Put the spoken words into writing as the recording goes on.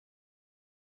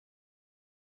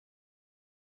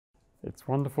It's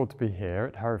wonderful to be here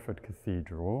at Hereford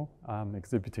Cathedral,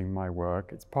 exhibiting my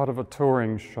work. It's part of a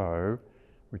touring show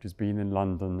which has been in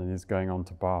London and is going on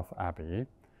to Bath Abbey.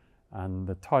 And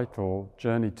the title,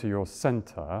 Journey to Your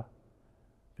Centre,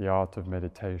 the Art of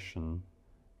Meditation,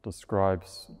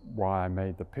 describes why I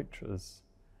made the pictures.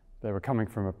 They were coming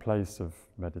from a place of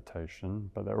meditation,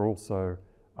 but they're also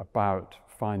about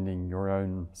finding your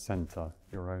own centre,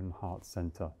 your own heart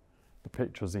centre. The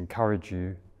pictures encourage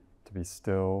you to be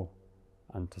still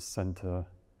and to center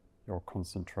your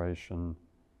concentration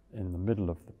in the middle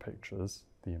of the pictures,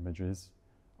 the images,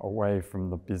 away from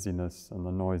the busyness and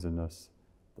the noisiness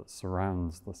that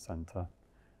surrounds the center.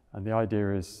 And the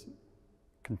idea is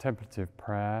contemplative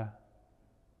prayer,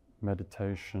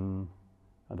 meditation,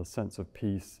 and a sense of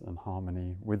peace and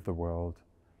harmony with the world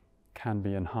can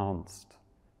be enhanced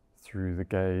through the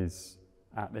gaze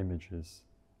at images,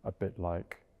 a bit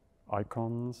like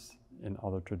icons in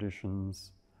other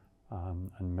traditions,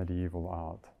 and medieval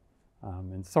art.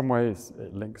 In some ways,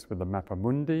 it links with the Mappa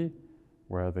Mundi,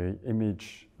 where the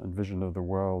image and vision of the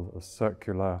world are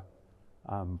circular,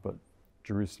 but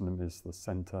Jerusalem is the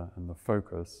center and the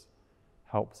focus,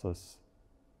 helps us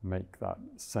make that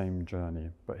same journey.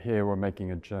 But here we're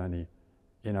making a journey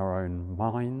in our own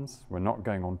minds. We're not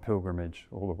going on pilgrimage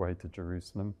all the way to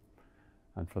Jerusalem,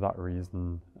 and for that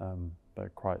reason,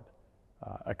 they're quite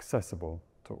accessible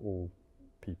to all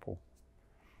people.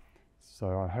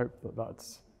 So I hope that that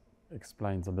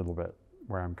explains a little bit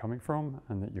where I'm coming from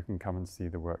and that you can come and see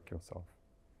the work yourself.